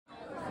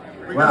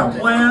We got a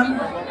plan.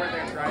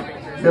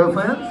 You have a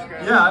plan?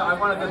 Yeah, I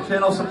wanted to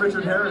channel some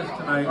Richard Harris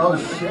tonight. Oh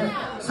shit.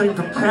 Sing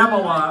from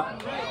Camelot.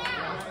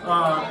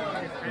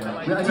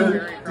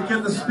 To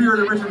get the spirit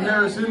of Richard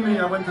Harris in me,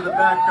 I went to the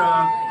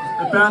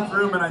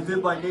bathroom and I did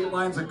like 8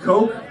 lines of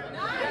coke.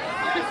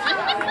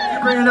 You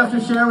bring enough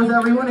to share with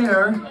everyone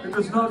here. It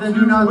does not then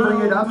do not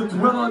bring it up. To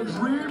dwell on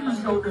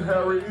dreams, young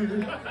Harry.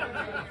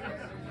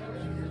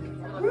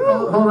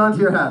 Hold on to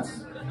your hats.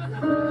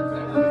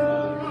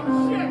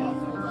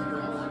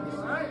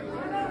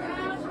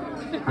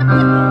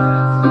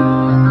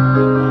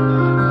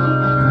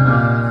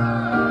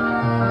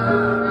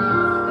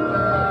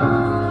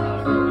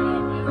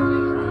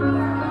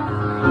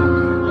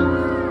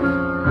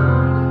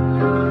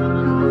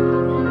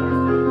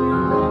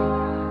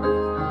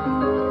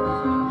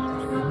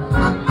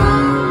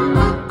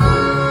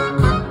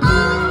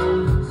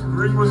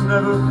 Spring was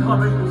never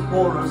coming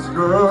for us,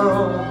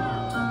 girl.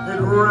 It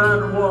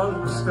ran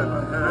one step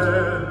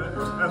ahead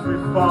as we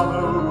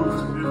followed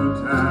in the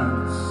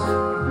dance.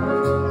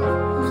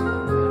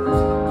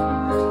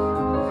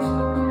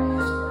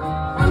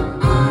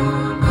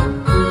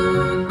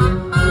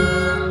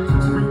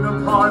 Between the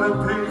parted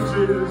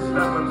pages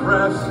that were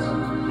pressed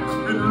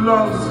in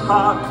love's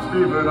hot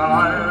fevered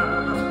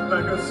iron,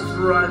 like a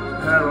striped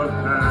pair of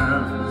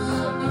hands.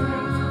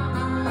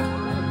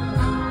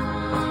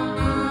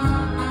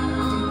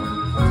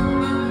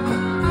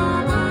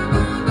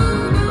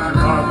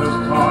 MacArthur's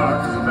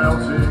park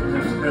melting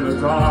in the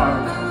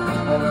dark,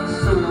 all that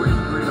sweet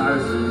green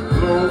icing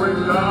flowing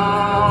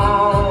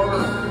down.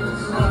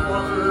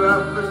 Someone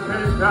left the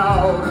cake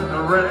out in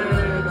the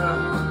rain.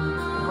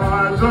 I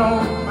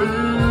don't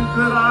think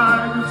that I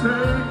can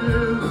take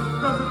it,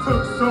 'cause it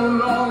took so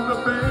long to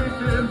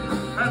bake it,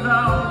 and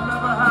I'll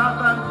never have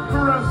that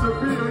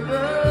recipe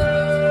again.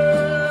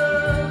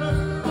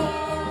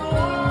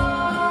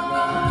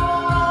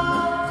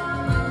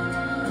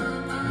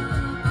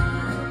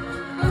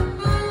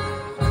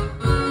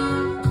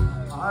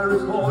 I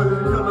recall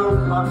your yellow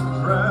cotton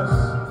dress,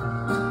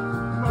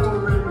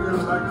 moving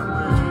like the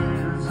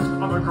leaves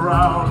on the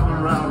ground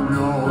around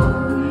your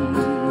knees.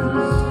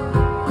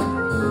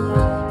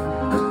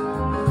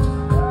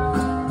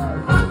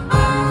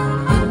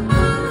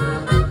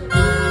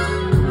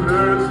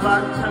 There's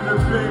like tender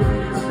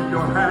babies in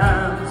your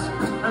hands,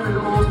 and the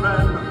old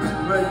men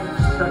playing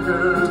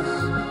checkers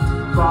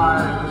by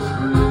the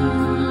streets.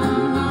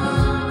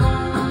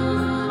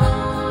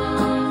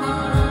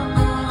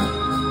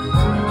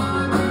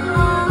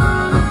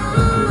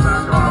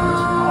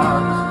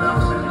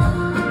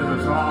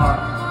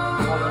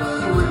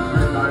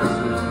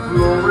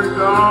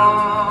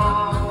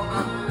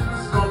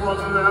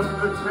 Someone left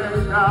the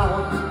cake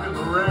out in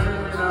the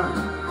rain.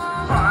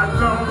 I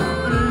don't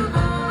think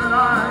that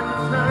I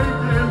can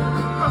take it,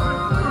 'cause it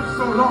took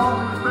so long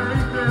to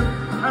make it,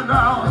 and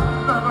I'll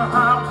never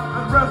have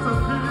that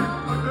recipe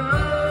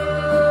again.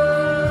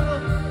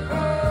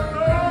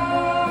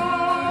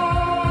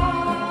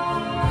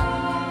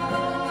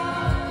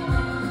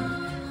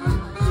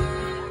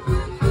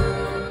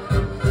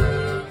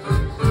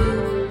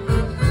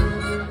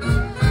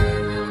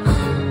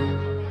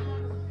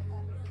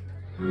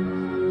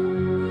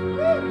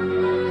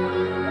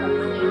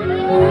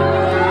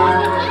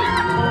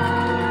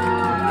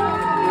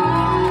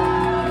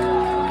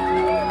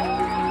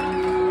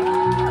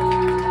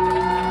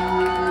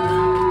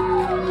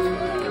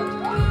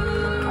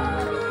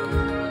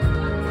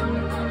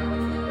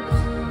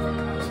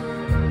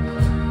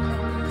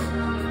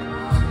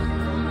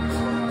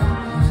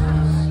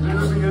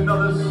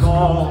 Another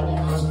song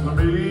for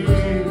me,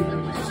 and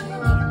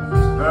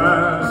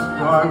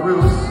I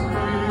will sing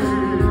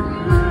it.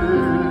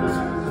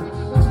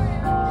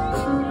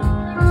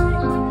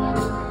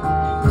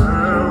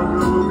 There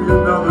will be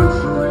another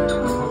dream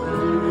for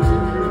me.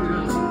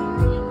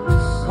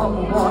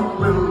 Someone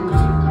will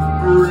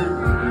bring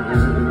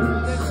it.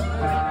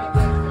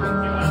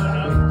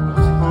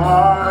 I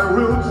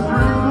will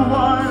drink the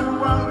wine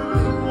while it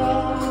is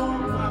warm,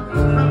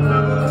 and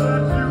never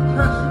let you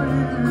catch me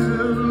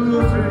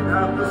looking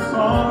at the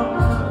sun.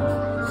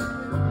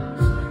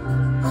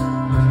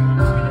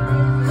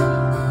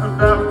 And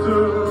after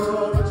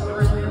all the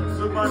dreams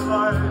of my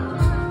life,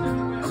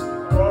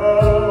 oh,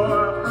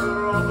 after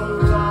all the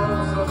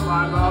loves of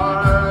my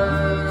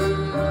life,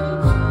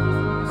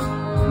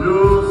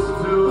 you'll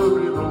still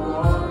be the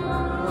one.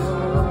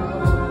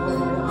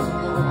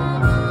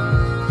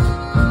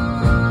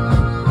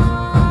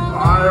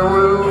 I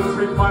will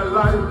take my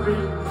life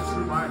into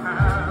my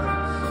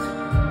hands,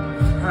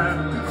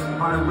 and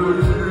I will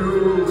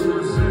use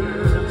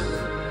it.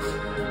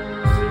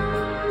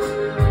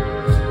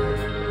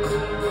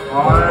 I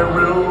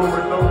will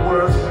win the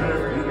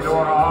worship in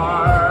your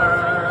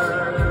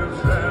eyes,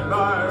 and I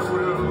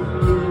will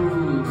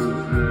lose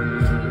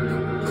it.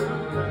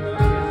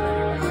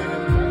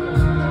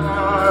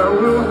 I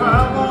will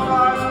have all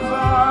I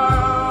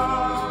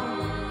desire,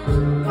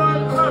 my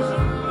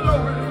passion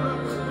flowing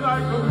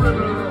like a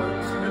river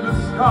in the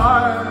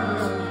sky.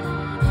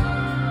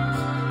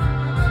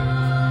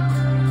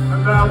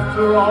 And after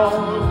after all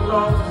the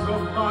loves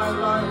of my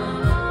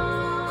life,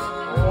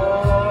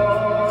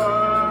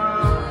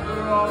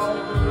 after all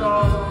the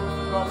loves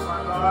of my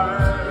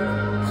life,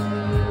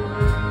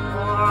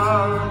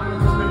 I'll be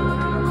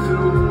thinking of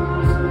you,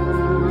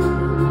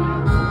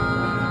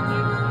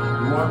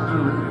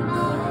 wondering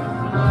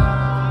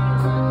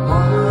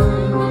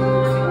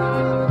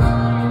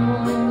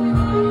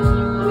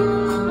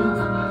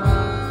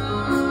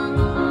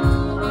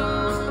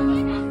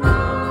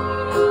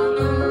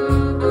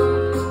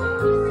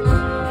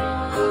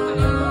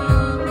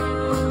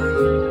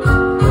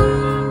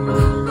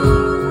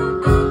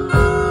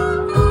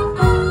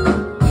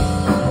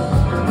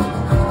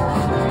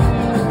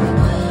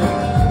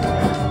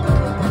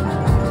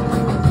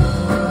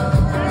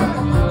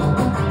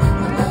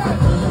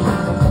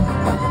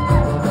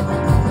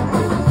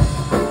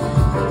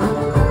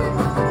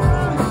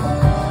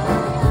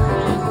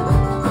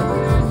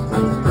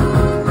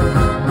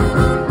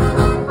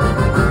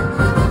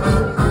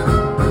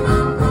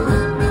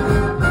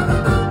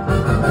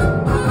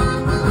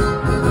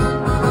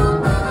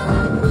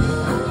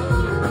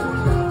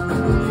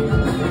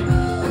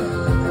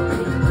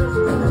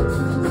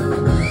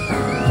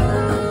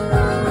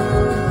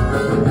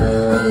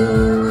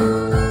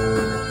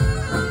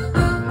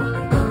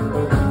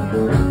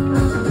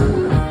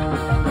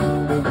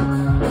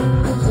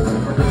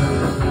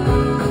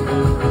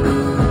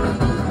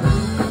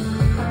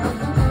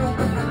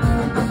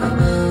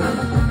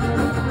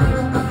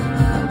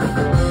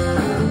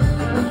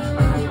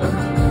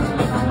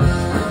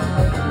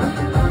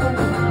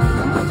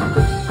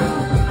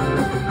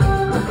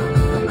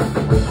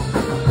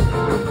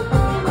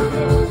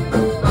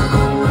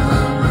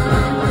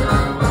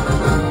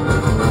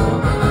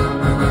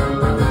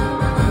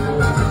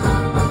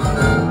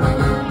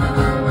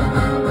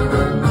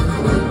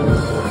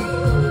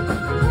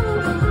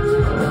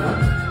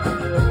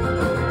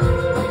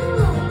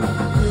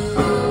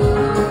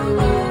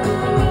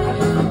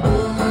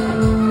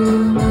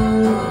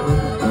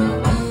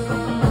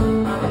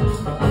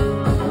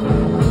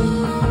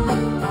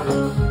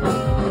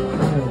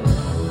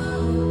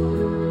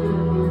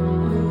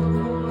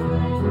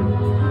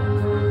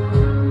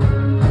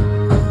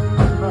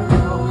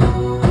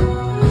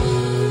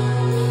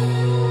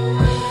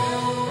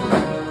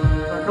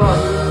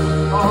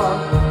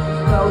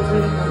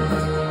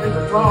in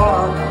the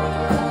dark,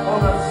 all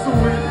that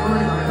sweet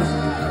breeze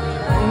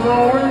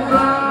blowing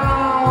down.